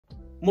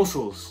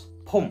muscles,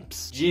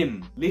 pumps,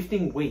 gym,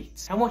 lifting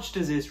weights. How much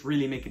does this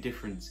really make a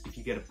difference if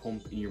you get a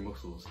pump in your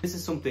muscles? This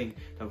is something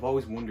that I've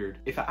always wondered,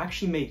 if it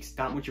actually makes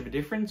that much of a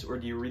difference, or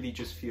do you really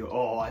just feel,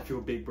 oh, I feel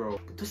big, bro?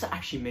 But does it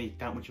actually make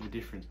that much of a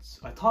difference?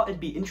 I thought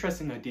it'd be an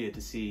interesting idea to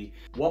see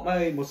what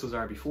my muscles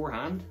are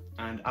beforehand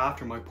and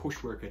after my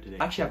push workout today.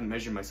 I actually haven't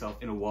measured myself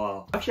in a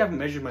while. I actually haven't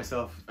measured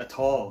myself at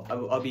all.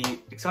 I'll be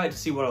excited to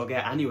see what I'll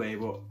get anyway,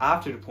 but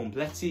after the pump,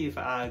 let's see if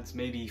it adds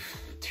maybe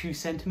 2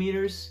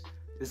 centimeters.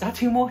 Is that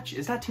too much?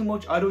 Is that too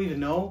much? I don't even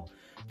know.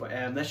 But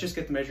let's just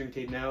get the measuring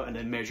tape now and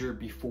then measure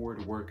before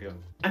the workout.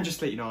 And just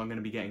to let you know, I'm going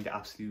to be getting the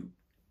absolute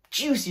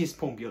juiciest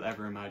pump you'll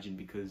ever imagine,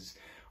 because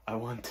I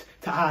want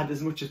to add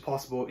as much as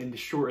possible in the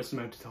shortest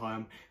amount of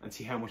time and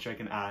see how much I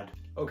can add.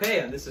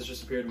 Okay, and this has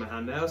just appeared in my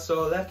hand now.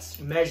 So let's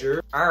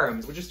measure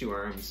arms. We'll just do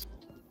arms.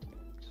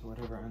 So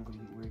whatever angle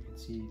where you can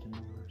see the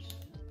numbers.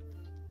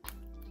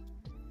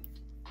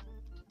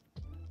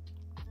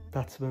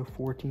 That's about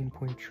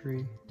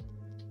 14.3.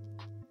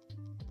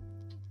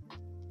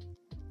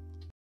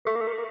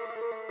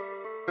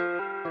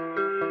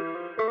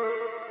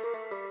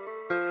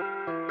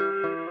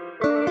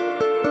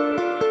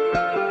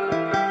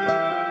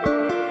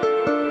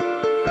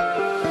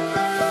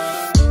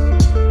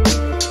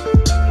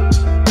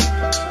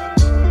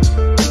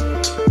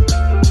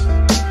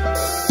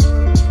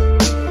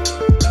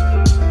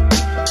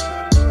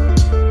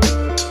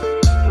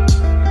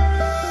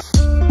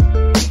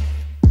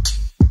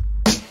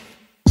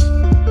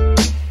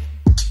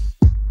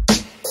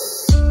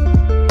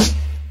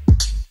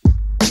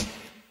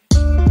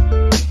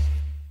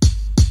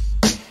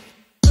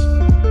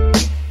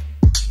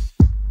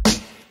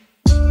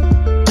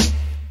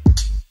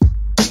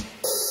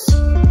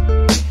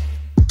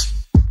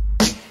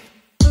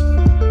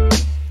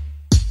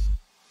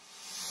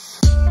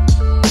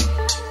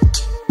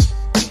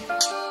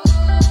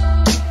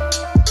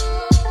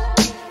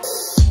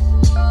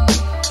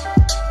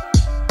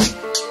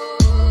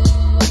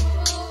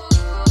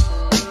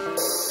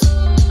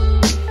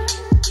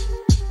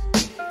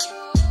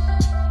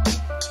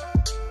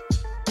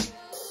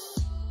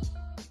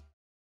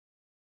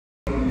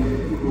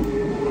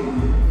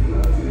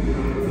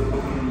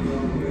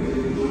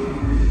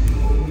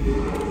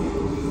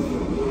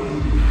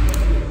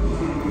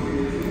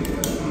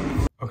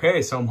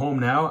 Okay, so I'm home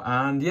now,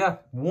 and yeah,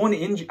 1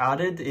 inch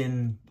added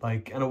in,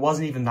 like, and it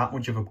wasn't even that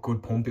much of a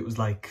good pump. It was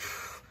like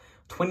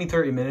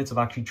 20-30 minutes of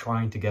actually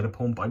trying to get a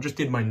pump. I just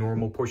did my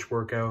normal push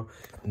workout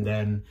and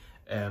then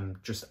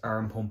just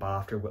arm pump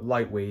after with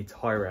light weights,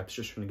 high reps,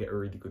 just trying to get a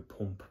really good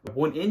pump.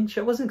 1 inch,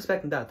 I wasn't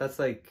expecting that. That's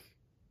like,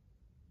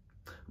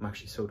 I'm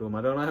actually so dumb.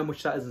 I don't know how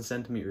much that is in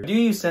centimeters. I do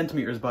use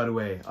centimeters, by the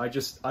way. I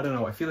don't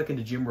know. I feel like in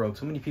the gym world,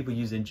 so many people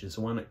use inches,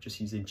 so why not just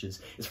use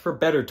inches? It's for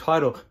better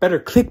title, better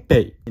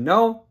clickbait, you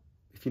know?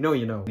 If you know,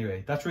 you know.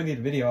 Anyway, that's really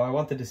the video I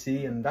wanted to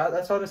see, and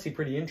that's honestly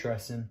pretty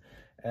interesting.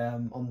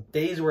 On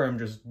days where I'm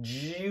just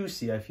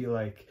juicy, I feel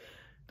like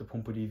the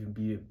pump would even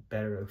be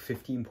better, like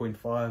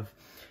 15.5,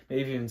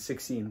 maybe even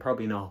 16,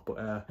 probably not,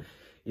 but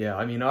yeah,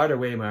 I mean, either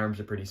way, my arms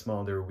are pretty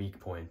small, they're a weak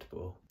point,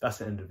 but that's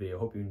the end of the video. I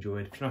hope you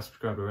enjoyed. If you're not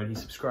subscribed already,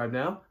 subscribe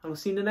now, and we'll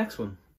see you in the next one.